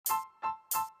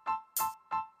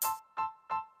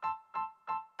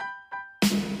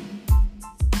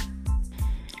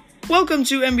Welcome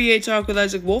to NBA Talk with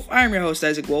Isaac Wolf. I'm your host,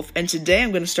 Isaac Wolf, and today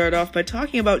I'm going to start off by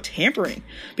talking about tampering,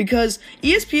 because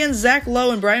ESPN's Zach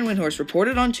Lowe and Brian Windhorst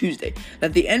reported on Tuesday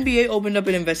that the NBA opened up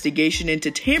an investigation into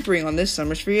tampering on this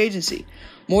summer's free agency.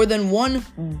 More than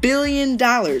 $1 billion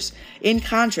in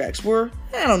contracts were,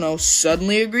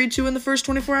 suddenly agreed to in the first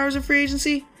 24 hours of free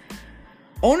agency.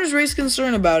 Owners raised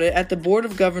concern about it at the Board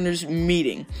of Governors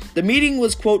meeting. The meeting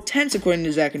was, quote, tense, according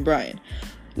to Zach and Brian.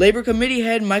 Labor Committee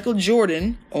head Michael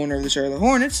Jordan, owner of the Charlotte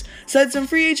Hornets, said some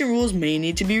free agent rules may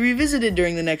need to be revisited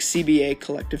during the next CBA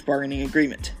collective bargaining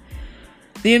agreement.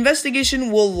 The investigation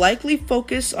will likely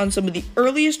focus on some of the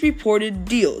earliest reported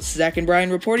deals. Zach and Brian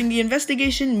reporting the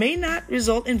investigation may not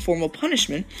result in formal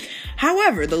punishment.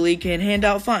 However, the league can hand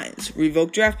out fines,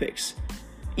 revoke draft picks,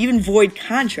 even void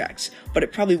contracts, but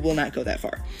it probably will not go that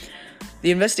far.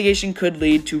 The investigation could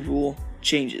lead to rule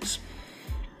changes.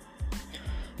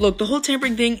 Look, the whole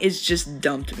tampering thing is just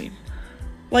dumb to me.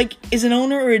 Like, is an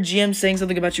owner or a GM saying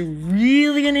something about you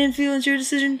really going to influence your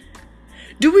decision?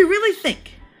 Do we really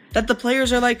think that the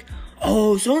players are like,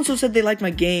 oh, so-and-so said they like my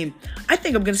game, I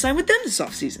think I'm going to sign with them this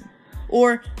offseason?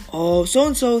 Or, oh,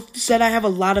 so-and-so said I have a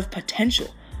lot of potential,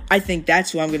 I think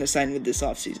that's who I'm going to sign with this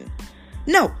offseason?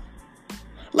 No.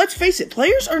 Let's face it,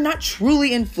 players are not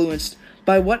truly influenced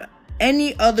by what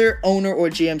any other owner or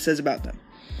GM says about them.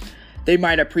 They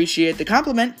might appreciate the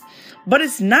compliment, but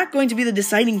it's not going to be the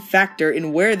deciding factor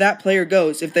in where that player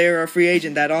goes if they are a free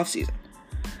agent that offseason.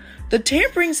 The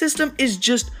tampering system is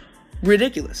just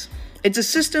ridiculous. It's a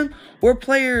system where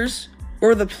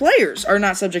the players are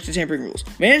not subject to tampering rules.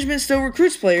 Management still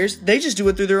recruits players, they just do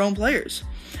it through their own players.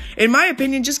 In my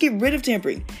opinion, just get rid of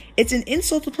tampering. It's an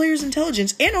insult to players'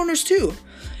 intelligence and owners too.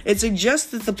 It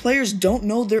suggests that the players don't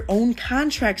know their own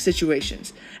contract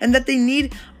situations and that they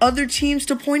need other teams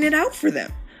to point it out for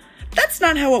them. That's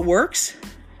not how it works.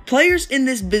 Players in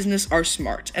this business are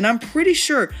smart, and I'm pretty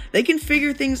sure they can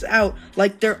figure things out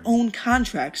like their own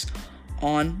contracts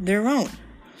on their own.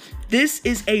 This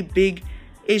is a big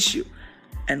issue,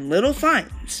 and little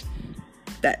fines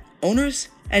that owners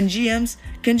and GMs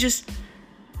can just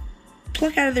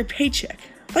pluck out of their paycheck,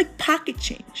 like pocket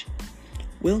change,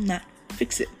 will not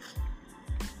fix it.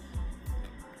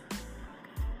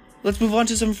 Let's move on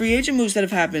to some free agent moves that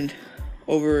have happened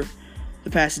over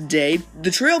the past day. The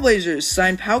Trailblazers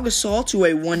signed Pau Gasol to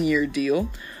a 1-year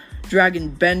deal.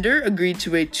 Dragan Bender agreed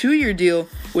to a 2-year deal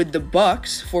with the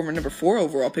Bucks, former number 4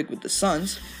 overall pick with the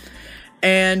Suns.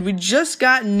 And we just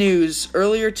got news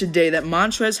earlier today that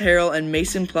Montrezl Harrell and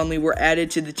Mason Plumlee were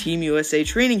added to the Team USA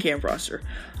training camp roster.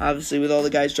 Obviously, with all the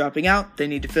guys dropping out, they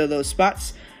need to fill those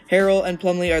spots. Harrell and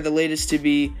Plumlee are the latest to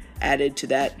be added to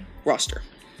that roster.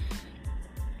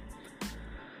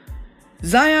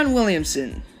 Zion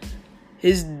Williamson.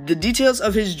 The details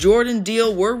of his Jordan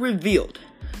deal were revealed.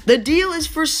 The deal is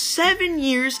for 7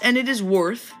 years and it is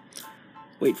worth,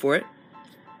 wait for it,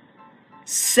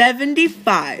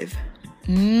 $75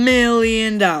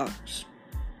 million.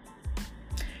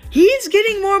 He's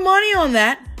getting more money on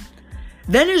that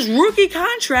than his rookie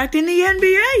contract in the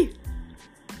NBA.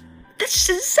 That's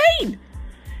just insane.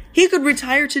 He could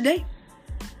retire today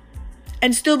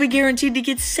and still be guaranteed to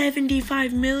get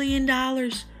 $75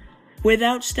 million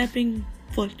without stepping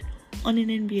foot on an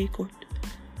NBA court.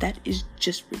 That is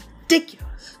just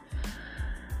ridiculous.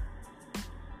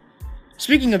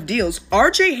 Speaking of deals,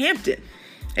 RJ Hampton,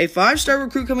 a 5-star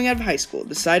recruit coming out of high school,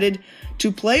 decided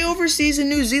to play overseas in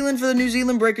New Zealand for the New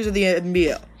Zealand Breakers of the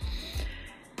NBL.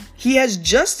 He has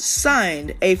just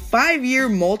signed a 5-year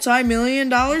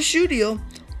multi-million-dollar shoe deal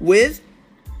with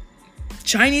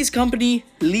Chinese company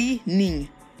Li Ning.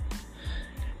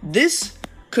 This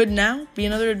could now be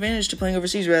another advantage to playing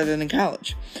overseas rather than in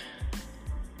college.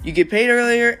 You get paid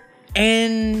earlier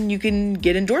and you can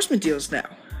get endorsement deals now.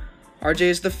 RJ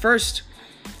is the first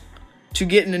to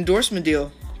get an endorsement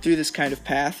deal through this kind of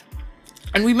path.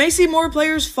 And we may see more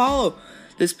players follow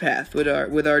this path with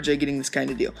RJ getting this kind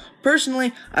of deal.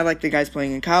 Personally, I like the guys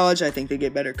playing in college. I think they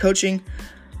get better coaching.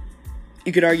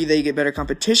 You could argue they get better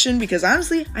competition because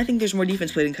honestly, I think there's more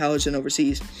defense played in college than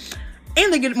overseas.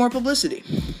 And they get more publicity.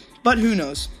 But who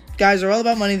knows? Guys are all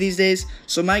about money these days,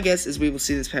 so my guess is we will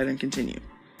see this pattern continue.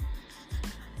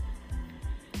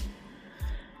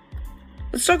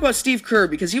 Let's talk about Steve Kerr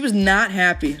because he was not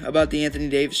happy about the Anthony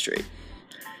Davis trade.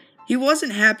 He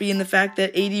wasn't happy in the fact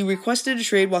that AD requested a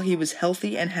trade while he was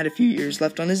healthy and had a few years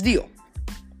left on his deal.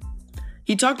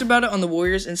 He talked about it on the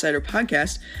Warriors Insider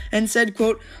podcast and said,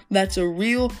 quote, "That's a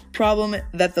real problem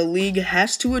that the league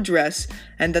has to address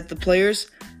and that the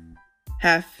players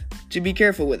have to be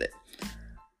careful with it.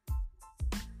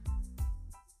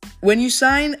 When you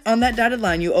sign on that dotted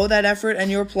line, you owe that effort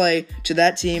and your play to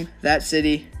that team, that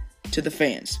city, to the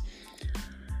fans.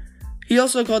 He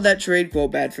also called that trade,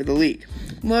 quote, bad for the league.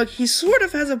 Look, he sort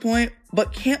of has a point,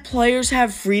 but can't players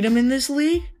have freedom in this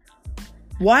league?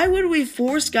 Why would we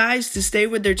force guys to stay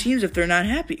with their teams if they're not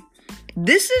happy?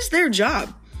 This is their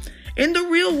job. In the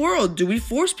real world, do we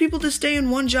force people to stay in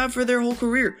one job for their whole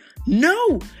career?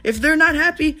 No! If they're not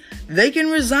happy, they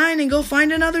can resign and go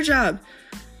find another job.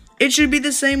 It should be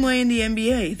the same way in the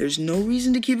NBA. There's no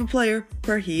reason to keep a player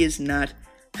where he is not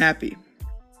happy.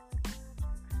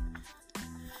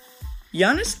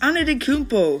 Giannis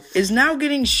Antetokounmpo is now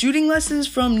getting shooting lessons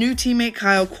from new teammate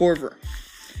Kyle Korver,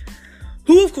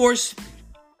 who, of course,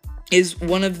 is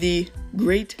one of the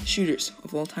great shooters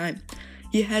of all time.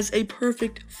 He has a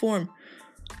perfect form.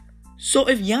 So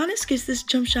if Giannis gets this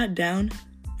jump shot down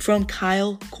from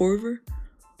Kyle Korver,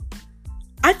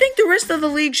 I think the rest of the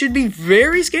league should be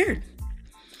very scared.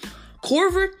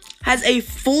 Korver has a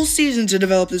full season to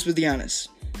develop this with Giannis.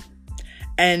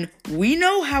 And we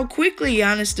know how quickly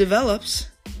Giannis develops.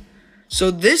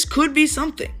 So this could be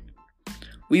something.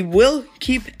 We will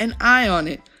keep an eye on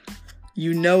it.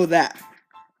 You know that.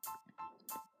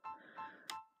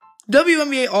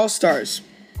 WNBA All-Stars.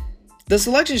 The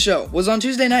selection show was on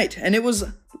Tuesday night, and it was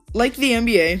like the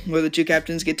NBA, where the two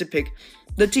captains get to pick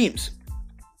the teams.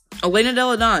 Elena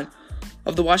Delle Donne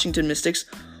of the Washington Mystics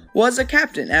was a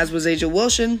captain, as was A'ja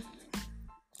Wilson,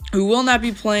 who will not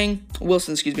be playing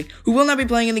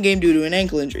in the game due to an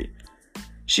ankle injury.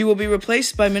 She will be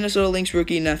replaced by Minnesota Lynx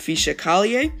rookie Napheesa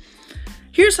Collier.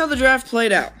 Here's how the draft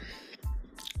played out.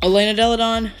 Elena Delle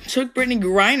Donne took Brittney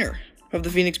Griner of the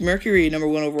Phoenix Mercury, number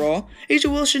 1 overall.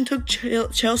 A'ja Wilson took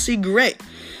Chelsea Gray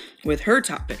with her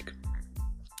top pick.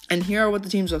 And here are what the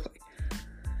teams look like.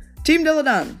 Team Delle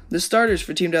Donne. The starters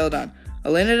for Team Delle Donne.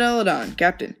 Elena Delle Donne,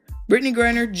 captain. Brittney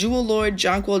Griner, Jewell Loyd,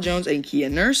 Jonquel Jones, and Kia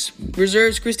Nurse.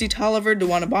 Reserves, Kristi Tolliver,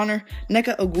 DeWanna Bonner,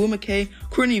 Nneka Ogwumike,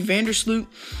 Courtney Vandersloot,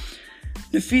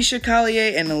 Napheesa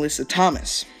Collier, and Alyssa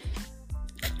Thomas.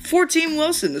 For Team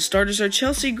Wilson, the starters are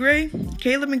Chelsea Gray,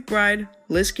 Kayla McBride,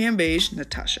 Liz Cambage,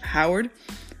 Natasha Howard.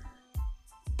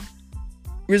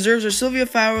 Reserves are Sylvia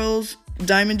Fowles,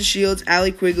 Diamond DeShields,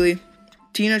 Allie Quigley,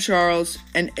 Tina Charles,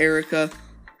 and Erica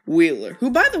Wheeler, who,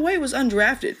 by the way, was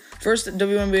undrafted. First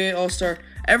WNBA All-Star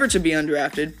ever to be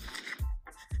undrafted.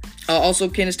 Also,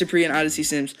 Candace Dupree and Odyssey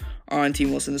Sims are on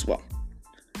Team Wilson as well.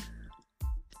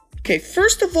 Okay,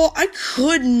 first of all, I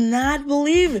could not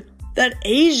believe that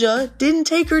A'ja didn't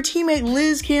take her teammate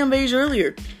Liz Cambage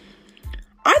earlier.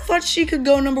 I thought she could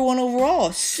go number 1 overall.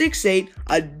 6'8",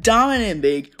 a dominant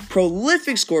big,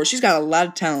 prolific scorer. She's got a lot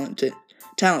of talent.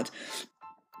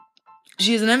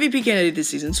 She is an MVP candidate this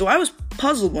season, so I was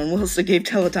puzzled when Wilson gave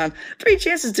Delle Donne 3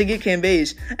 chances to get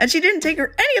Cambage, and she didn't take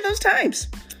her any of those times.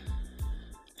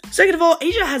 Second of all,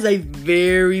 A'ja has a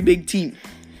very big team.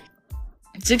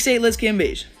 6'8" Liz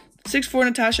Cambage, 6'4"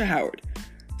 Natasha Howard,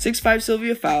 6'5"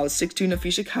 Sylvia Fowles, 6'2"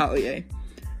 Napheesa Collier.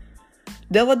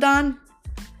 Delle Donne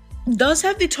does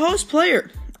have the tallest player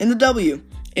in the W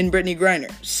in Brittney Griner.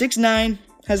 6'9",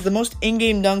 has the most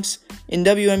in-game dunks in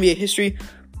WNBA history,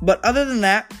 but other than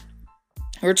that,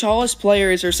 her tallest player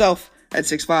is herself at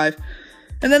 6'5",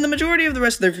 and then the majority of the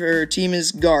rest of her team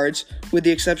is guards, with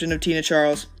the exception of Tina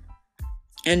Charles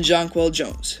and Jonquel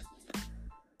Jones.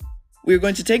 We are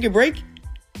going to take a break.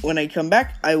 When I come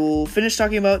back, I will finish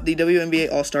talking about the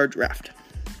WNBA All-Star Draft.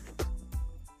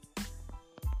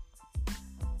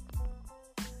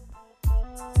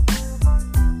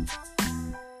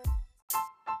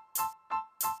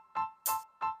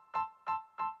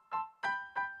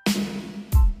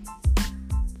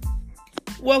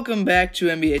 Welcome back to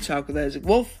NBA Talk with Isaac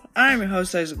Wolf. I'm your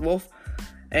host, Isaac Wolf,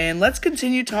 and let's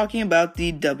continue talking about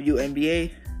the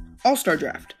WNBA All-Star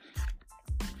Draft.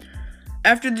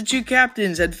 After the two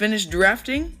captains had finished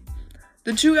drafting,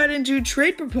 the two got into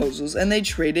trade proposals, and they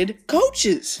traded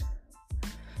coaches.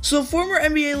 So former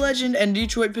NBA legend and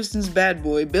Detroit Pistons bad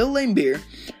boy Bill Laimbeer,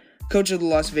 coach of the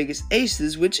Las Vegas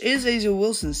Aces, which is A'ja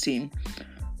Wilson's team,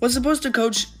 was supposed to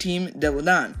coach Team Delle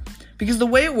Donne. Because the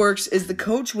way it works is the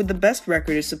coach with the best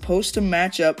record is supposed to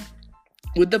match up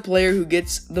with the player who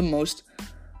gets the most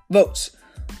votes.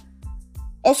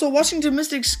 Also, Washington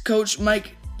Mystics coach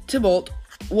Mike Thibault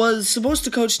was supposed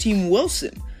to coach Team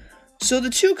Wilson. So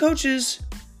the two coaches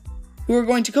who are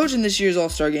going to coach in this year's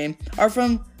All-Star game are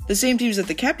from the same teams that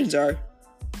the captains are,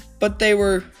 but they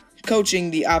were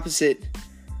coaching the opposite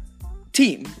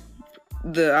team,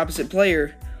 the opposite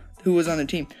player who was on the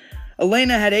team.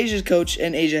 Elena had A'ja's coach,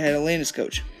 and A'ja had Elena's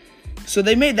coach. So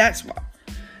they made that swap.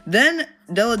 Then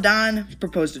Delle Donne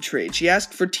proposed a trade. She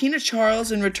asked for Tina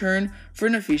Charles in return for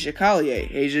Napheesa Collier.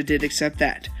 A'ja did accept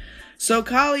that. So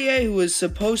Collier, who was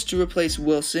supposed to replace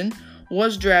Wilson,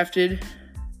 was drafted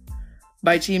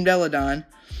by Team Deladon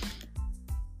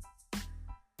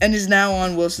and is now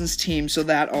on Wilson's team, so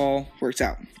that all works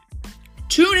out.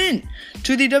 Tune in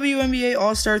to the WNBA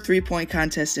All-Star 3-Point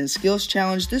Contest and Skills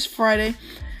Challenge this Friday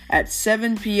at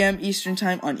 7 p.m. Eastern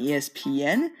Time on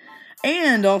ESPN.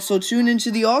 And also tune into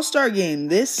the All-Star Game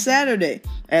this Saturday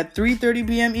at 3:30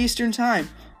 p.m. Eastern Time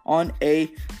on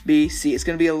ABC. It's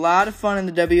going to be a lot of fun in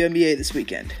the WNBA this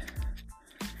weekend.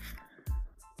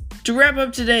 To wrap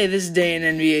up today, this day in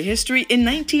NBA history, in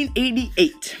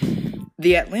 1988,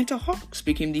 the Atlanta Hawks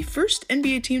became the first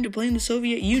NBA team to play in the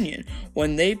Soviet Union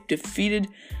when they defeated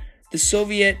the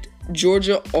Soviet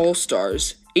Georgia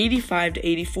All-Stars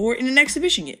 85-84 in an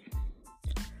exhibition game.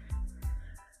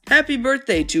 Happy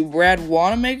birthday to Brad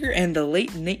Wanamaker and the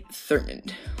late Nate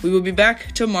Thurmond. We will be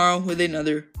back tomorrow with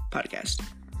another podcast.